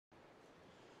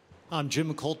I'm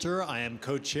Jim Coulter. I am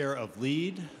co-chair of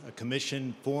LEAD, a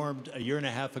commission formed a year and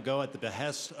a half ago at the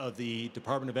behest of the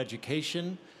Department of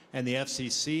Education and the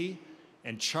FCC,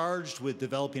 and charged with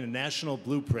developing a national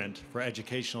blueprint for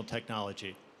educational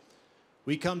technology.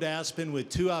 We come to Aspen with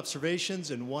two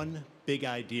observations and one big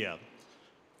idea.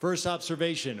 First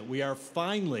observation, we are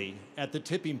finally at the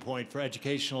tipping point for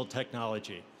educational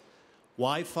technology.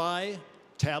 Wi-Fi,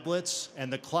 tablets,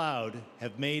 and the cloud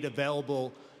have made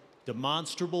available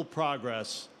demonstrable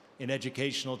progress in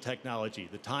educational technology.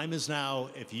 The time is now.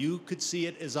 If you could see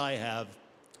it as I have,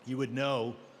 you would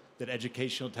know that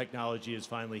educational technology is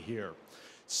finally here.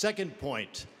 Second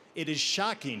point, it is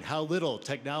shocking how little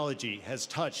technology has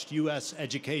touched U.S.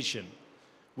 education.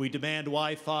 We demand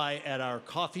Wi-Fi at our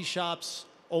coffee shops.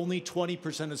 Only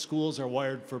 20% of schools are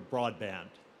wired for broadband.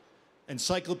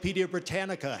 Encyclopedia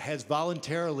Britannica has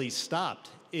voluntarily stopped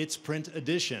its print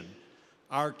edition.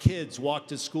 Our kids walk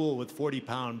to school with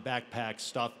 40-pound backpacks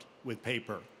stuffed with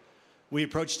paper. We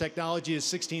approach technology as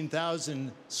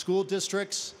 16,000 school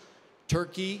districts.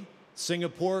 Turkey,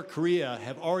 Singapore, Korea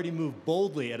have already moved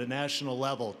boldly at a national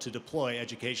level to deploy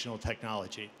educational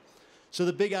technology. So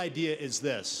the big idea is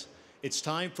this. It's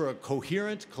time for a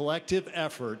coherent, collective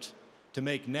effort to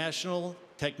make national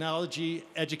technology,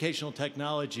 educational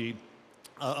technology,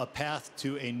 a path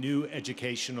to a new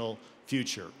educational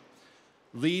future.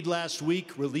 LEAD last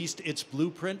week released its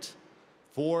blueprint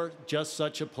for just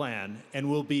such a plan, and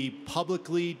we'll be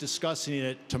publicly discussing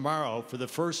it tomorrow for the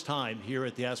first time here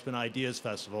at the Aspen Ideas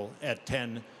Festival at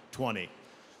 10:20.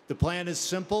 The plan is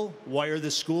simple: wire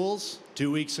the schools. 2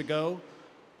 weeks ago,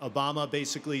 Obama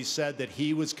basically said that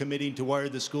he was committing to wire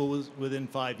the schools within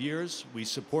 5 years. We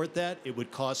support that. It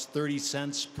would cost 30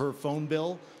 cents per phone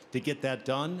bill to get that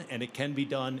done, and it can be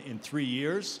done in 3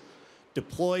 years.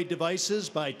 Deploy devices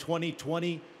by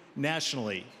 2020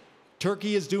 nationally.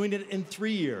 Turkey is doing it in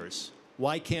 3 years.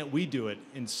 Why can't we do it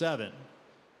in 7?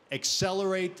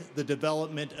 Accelerate the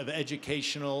development of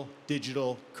educational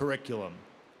digital curriculum.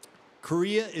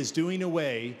 Korea is doing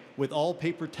away with all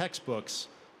paper textbooks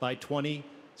by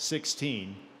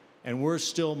 2016, and we're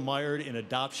still mired in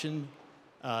adoption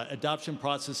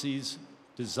processes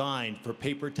designed for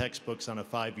paper textbooks on a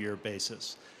 5-year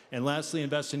basis. And lastly,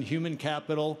 invest in human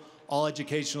capital. All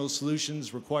educational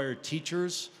solutions require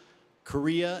teachers.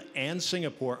 Korea and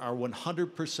Singapore are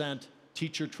 100%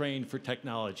 teacher trained for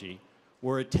technology.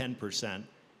 We're at 10%.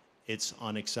 It's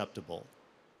unacceptable.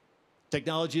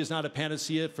 Technology is not a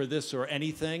panacea for this or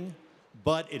anything,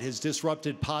 but it has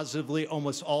disrupted positively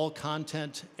almost all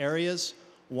content areas.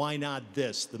 Why not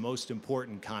this, the most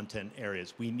important content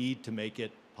areas? We need to make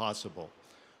it possible.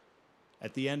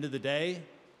 At the end of the day,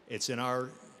 it's in our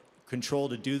control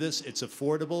to do this. It's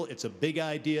affordable, it's a big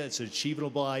idea, it's an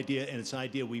achievable idea, and it's an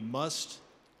idea we must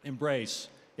embrace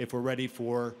if we're ready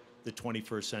for the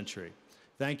 21st century.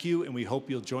 Thank you, and we hope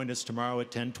you'll join us tomorrow at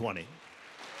 10:20.